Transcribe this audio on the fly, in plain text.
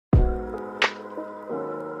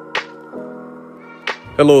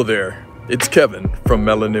Hello there, it's Kevin from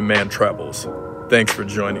Melanin Man Travels. Thanks for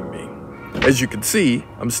joining me. As you can see,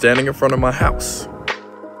 I'm standing in front of my house.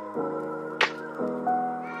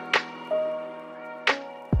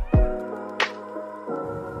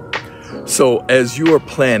 So as you are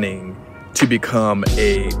planning to become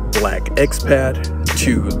a Black expat,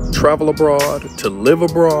 to travel abroad, to live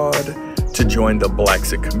abroad, to join the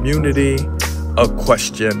Blacksit community, a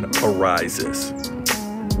question arises.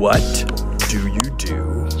 What do you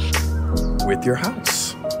do with your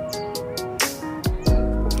house?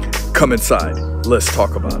 Come inside, let's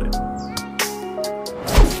talk about it.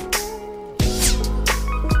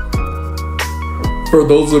 For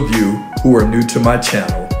those of you who are new to my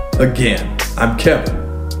channel, again, I'm Kevin,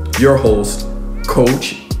 your host,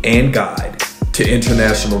 coach, and guide to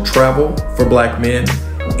international travel for Black men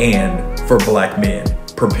and for Black men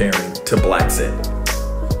preparing to Blacksit.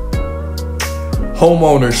 Home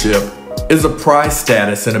ownership is a prized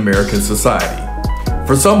status in American society.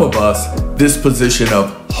 For some of us, this position of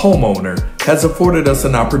homeowner has afforded us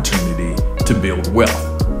an opportunity to build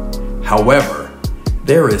wealth. However,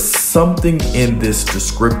 there is something in this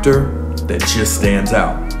descriptor that just stands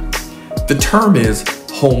out. The term is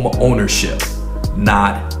home ownership,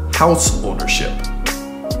 not house ownership.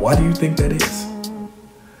 Why do you think that is?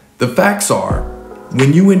 The facts are,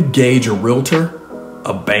 when you engage a realtor,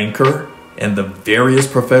 a banker, and the various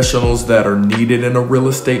professionals that are needed in a real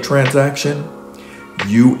estate transaction,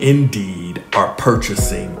 you indeed are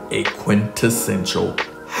purchasing a quintessential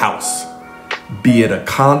house. Be it a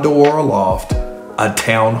condo or a loft, a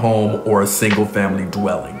townhome or a single family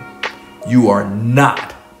dwelling. You are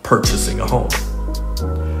not purchasing a home.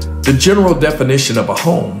 The general definition of a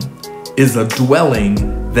home is a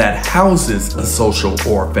dwelling that houses a social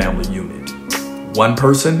or family unit. One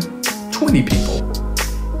person, 20 people.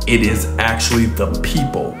 It is actually the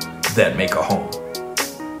people that make a home.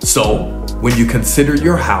 So, when you consider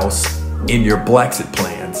your house in your Blacksit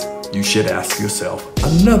plans, you should ask yourself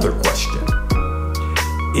another question.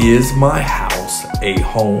 Is my house a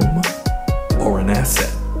home or an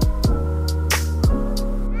asset?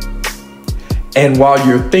 And while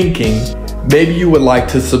you're thinking, maybe you would like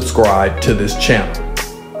to subscribe to this channel.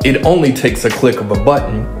 It only takes a click of a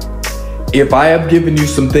button. If I have given you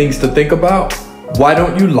some things to think about, why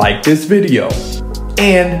don't you like this video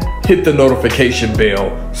and hit the notification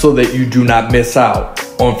bell so that you do not miss out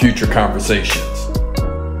on future conversations.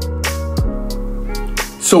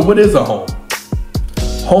 So what is a home?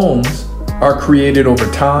 Homes are created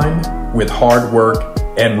over time with hard work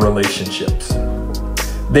and relationships.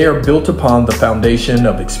 They are built upon the foundation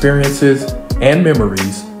of experiences and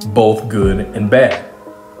memories, both good and bad.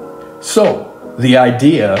 So the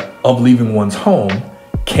idea of leaving one's home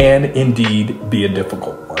can indeed be a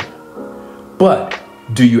difficult one. But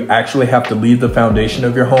do you actually have to leave the foundation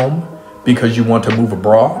of your home because you want to move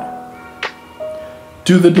abroad?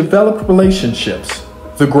 Do the developed relationships,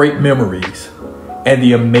 the great memories, and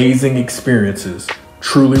the amazing experiences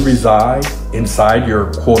truly reside inside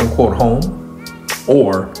your quote-unquote home?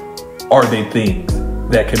 Or are they things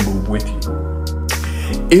that can move with you?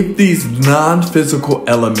 If these non-physical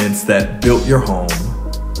elements that built your home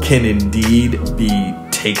can indeed be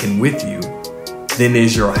taken with you, then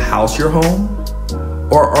is your house your home?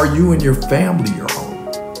 Or are you and your family your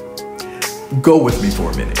home? Go with me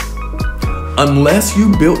for a minute. Unless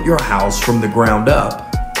you built your house from the ground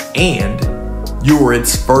up and you were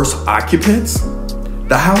its first occupants,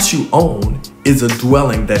 the house you own is a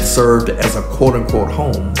dwelling that served as a quote-unquote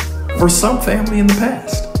home for some family in the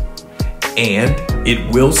past. And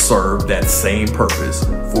it will serve that same purpose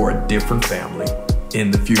for a different family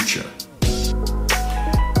in the future.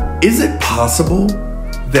 Is it possible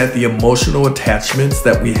that the emotional attachments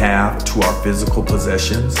that we have to our physical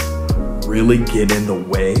possessions really get in the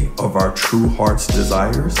way of our true heart's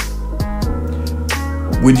desires?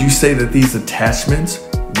 Would you say that these attachments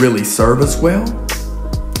really serve us well?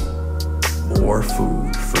 More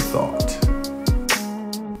food for thought.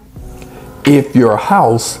 If your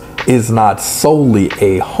house is not solely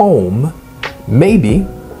a home, maybe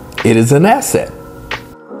it is an asset.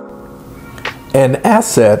 An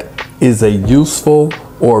asset is a useful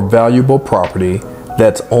or valuable property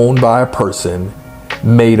that's owned by a person,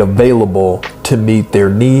 made available to meet their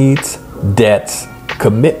needs, debts,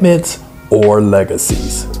 commitments, or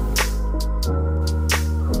legacies.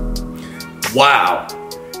 Wow,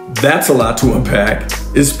 that's a lot to unpack,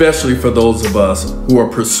 especially for those of us who are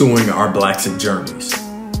pursuing our Blacksit journeys.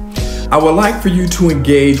 I would like for you to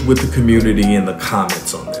engage with the community in the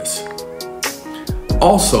comments on this.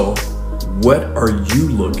 Also, what are you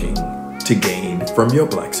looking to gain from your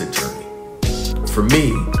Blacksit journey? For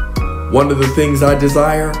me, One of the things I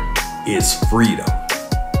desire is freedom.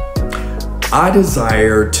 I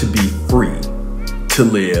desire to be free to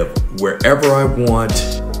live wherever I want,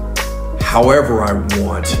 however I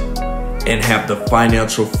want, and have the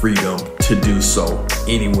financial freedom to do so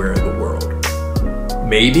anywhere in the world.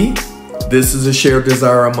 Maybe this is a shared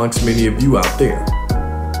desire amongst many of you out there.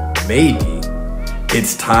 Maybe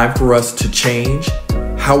it's time for us to change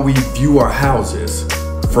how we view our houses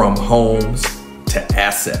from homes to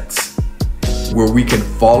assets, where we can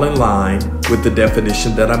fall in line with the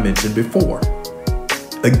definition that I mentioned before.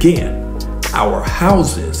 Again, our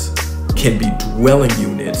houses can be dwelling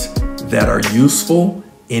units that are useful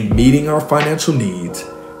in meeting our financial needs,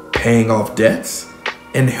 paying off debts,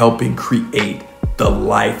 and helping create the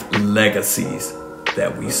life legacies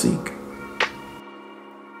that we seek.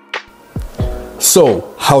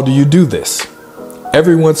 So, how do you do this?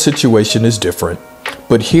 Everyone's situation is different,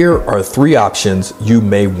 but here are 3 options you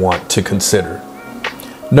may want to consider.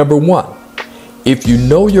 Number 1, if you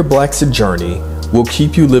know your Black Expat journey will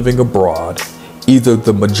keep you living abroad, either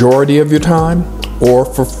the majority of your time or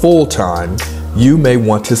for full time, you may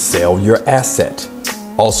want to sell your asset,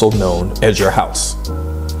 also known as your house.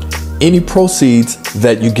 Any proceeds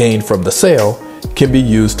that you gain from the sale can be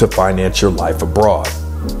used to finance your life abroad.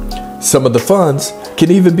 Some of the funds can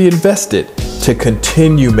even be invested to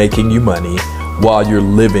continue making you money while you're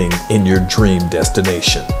living in your dream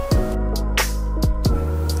destination.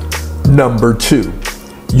 Number 2,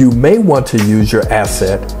 you may want to use your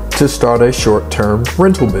asset to start a short-term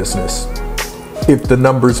rental business. If the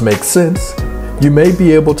numbers make sense, you may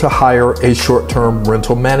be able to hire a short-term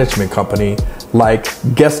rental management company like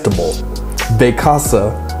Guestable,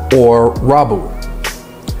 Vacasa, or Rabu.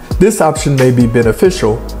 This option may be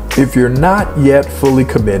beneficial if you're not yet fully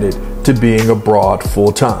committed to being abroad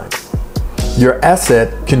full-time. Your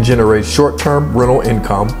asset can generate short-term rental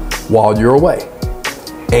income while you're away.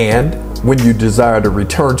 And when you desire to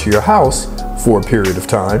return to your house for a period of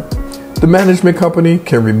time, the management company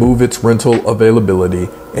can remove its rental availability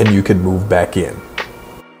and you can move back in.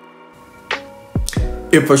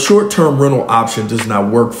 If a short-term rental option does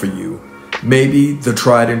not work for you, maybe the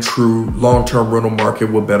tried and true long-term rental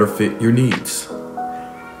market will better fit your needs.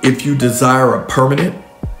 If you desire a permanent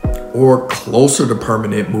or closer to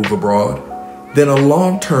permanent move abroad, then a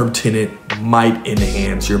long-term tenant might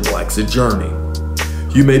enhance your Black Expat journey.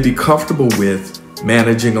 You may be comfortable with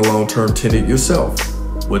managing a long-term tenant yourself,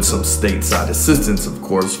 with some stateside assistance, of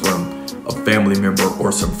course, from a family member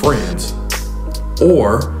or some friends.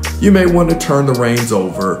 Or you may want to turn the reins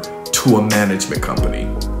over to a management company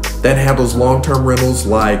that handles long-term rentals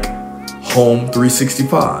like Home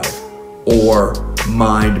 365 or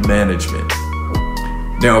Mind Management.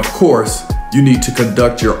 Now, of course, you need to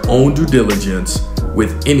conduct your own due diligence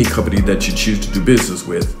with any company that you choose to do business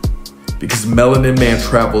with, because Melanin Man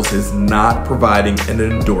Travels is not providing an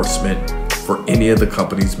endorsement for any of the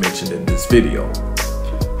companies mentioned in this video.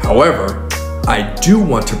 However, I do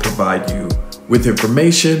want to provide you with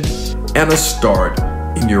information and a start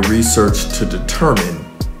in your research to determine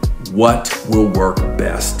what will work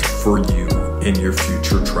best for you in your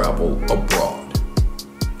future travel abroad.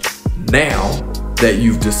 Now that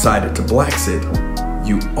you've decided to Black Expat,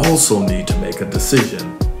 you also need to make a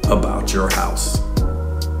decision about your house.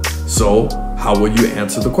 So, how will you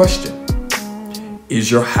answer the question?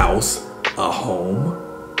 Is your house a home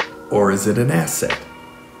or is it an asset?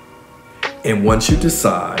 And once you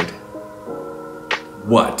decide,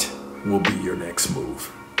 what will be your next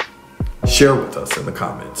move? Share with us in the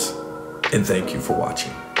comments, and thank you for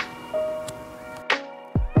watching.